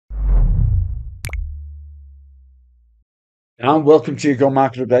And welcome to your Go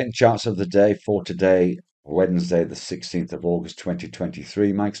Market Update and Charts of the Day for today, Wednesday, the 16th of August,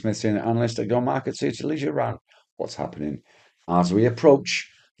 2023. Mike Smith, senior analyst at Go Markets, here to lead you around what's happening as we approach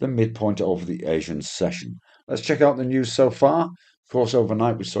the midpoint of the Asian session. Let's check out the news so far. Of course,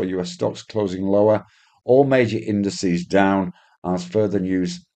 overnight we saw US stocks closing lower, all major indices down as further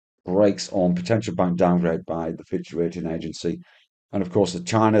news breaks on potential bank downgrade by the Fitch rating agency. And of course, the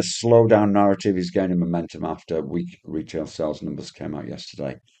China slowdown narrative is gaining momentum after weak retail sales numbers came out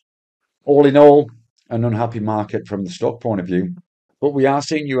yesterday. All in all, an unhappy market from the stock point of view, but we are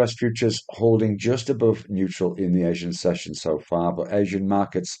seeing US futures holding just above neutral in the Asian session so far. But Asian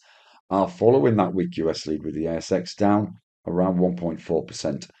markets are following that weak US lead with the ASX down around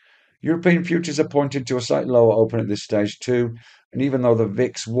 1.4%. European futures are pointing to a slightly lower open at this stage too, and even though the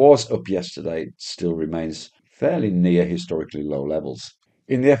VIX was up yesterday, it still remains fairly near historically low levels.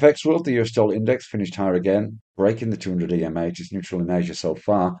 In the FX world, the US dollar index finished higher again, breaking the 200 EMA, which is neutral in Asia so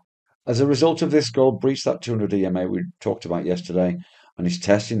far. As a result of this, gold breached that 200 EMA we talked about yesterday and is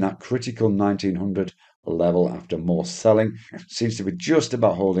testing that critical 1900 level after more selling. Seems to be just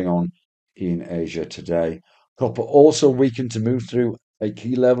about holding on in Asia today. Copper also weakened to move through a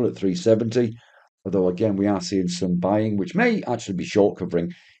key level at 370, although again we are seeing some buying, which may actually be short covering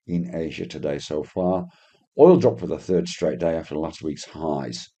in Asia today so far. Oil dropped for the third straight day after last week's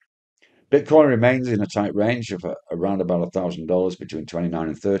highs. Bitcoin remains in a tight range of around about $1,000 between 29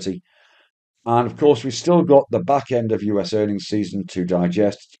 and 30. And of course, we've still got the back end of US earnings season to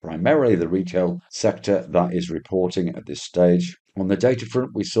digest. It's primarily the retail sector that is reporting at this stage. On the data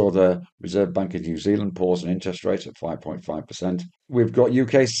front, we saw the Reserve Bank of New Zealand pause an interest rate at 5.5%. We've got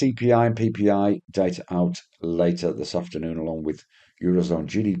UK CPI and PPI data out later this afternoon, along with Eurozone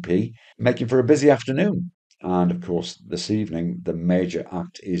GDP, making for a busy afternoon. And of course, this evening, the major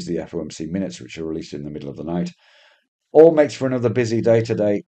act is the FOMC minutes, which are released in the middle of the night. All makes for another busy day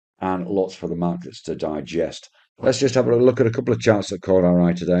today and lots for the markets to digest. Let's just have a look at a couple of charts that caught our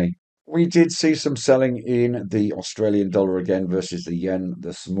eye today. We did see some selling in the Australian dollar again versus the yen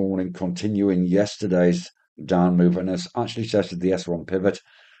this morning, continuing yesterday's down move, and has actually tested the S1 pivot,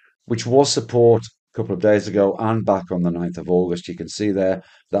 which was support a couple of days ago and back on the 9th of August. You can see there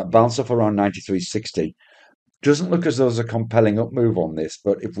that bounce off around 93.60. Doesn't look as though there's a compelling up move on this,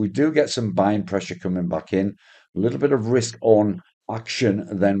 but if we do get some buying pressure coming back in, a little bit of risk on action,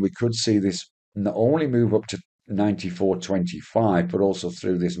 then we could see this not only move up to 94.25, but also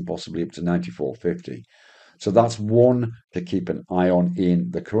through this and possibly up to 94.50. So that's one to keep an eye on in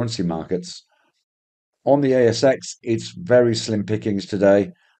the currency markets. On the ASX, it's very slim pickings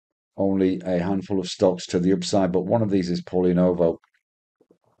today, only a handful of stocks to the upside, but one of these is Polynovo.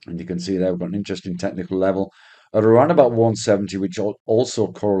 And you can see there we've got an interesting technical level at around about 170, which also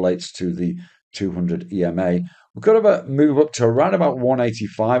correlates to the 200 EMA. We've got to move up to around about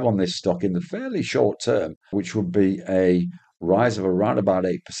 185 on this stock in the fairly short term, which would be a rise of around about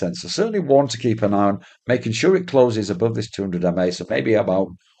 8%. So certainly one to keep an eye on, making sure it closes above this 200 MA. So maybe about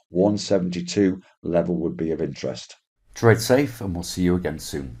 172 level would be of interest. Trade safe, and we'll see you again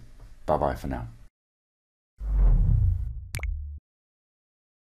soon. Bye bye for now.